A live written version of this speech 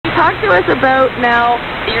talk to us about now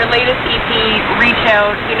your latest EP, Reach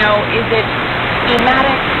Out. You know, is it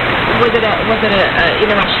thematic? Was it a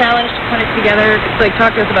challenge to put it together? Like,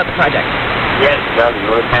 talk to us about the project. Yes, exactly.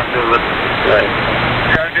 We're talking about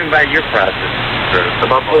about your process.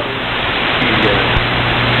 About the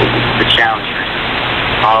challenge.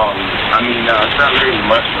 I mean, it's not really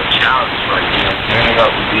much of a challenge, but hanging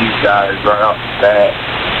up with these guys right off the bat.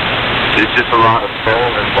 There's just a lot of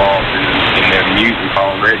soul involved in their music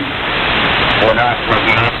already. When I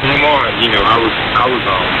came on, I was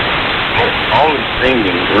only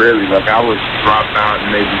singing, really. Like, I would drop out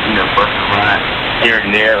and maybe, brush a line here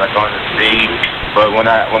and there, like on the stage. But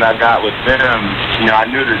when I got with them, I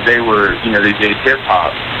knew that they were, they did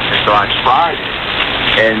hip-hop. And so I tried it.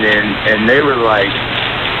 And they were like,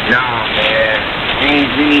 nah, man, we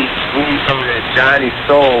need some of that Johnny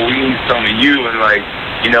soul. We need some of you. And, like,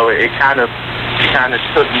 it kind of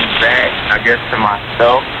took me back, I guess, to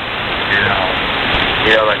myself.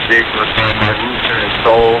 Like Jake was saying, my roots are in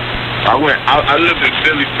soul. I lived in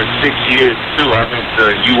Philly for 6 years too. I went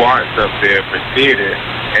to UArts up there for theater,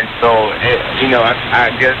 and so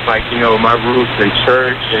I guess, like, my roots in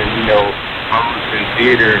church and my roots in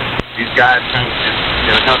theater. These guys kind of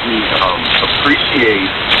just help me appreciate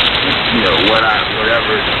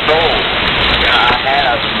whatever soul I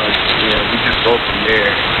have, and we just go from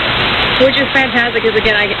there. Which is fantastic, because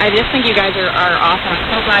again, I just think you guys are awesome. I'm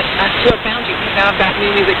so glad to have found you. Now I've got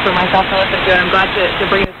new music for myself to listen to, and I'm glad to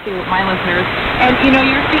bring this to my listeners. And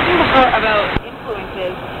you're speaking before about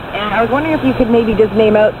influences, and I was wondering if you could maybe just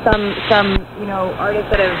name out some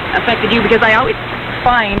artists that have affected you, because I always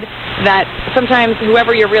find that sometimes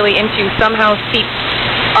whoever you're really into somehow seeps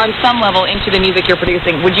on some level into the music you're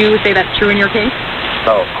producing. Would you say that's true in your case?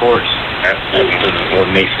 Oh, of course. That's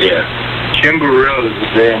what makes it. Kim Burrell is a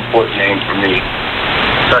very important name for me.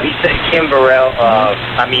 So he said Kim Burrell.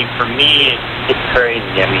 I mean, for me, it's crazy.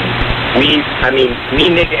 I mean, me,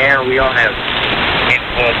 Nick, and Aaron, we all have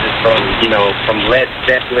influences from Led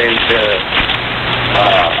Zeppelin to,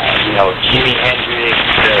 Jimi Hendrix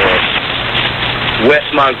to Wes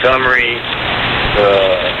Montgomery to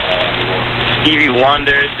Stevie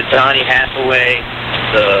Wonder to Donny Hathaway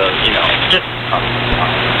to,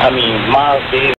 Miles Davis.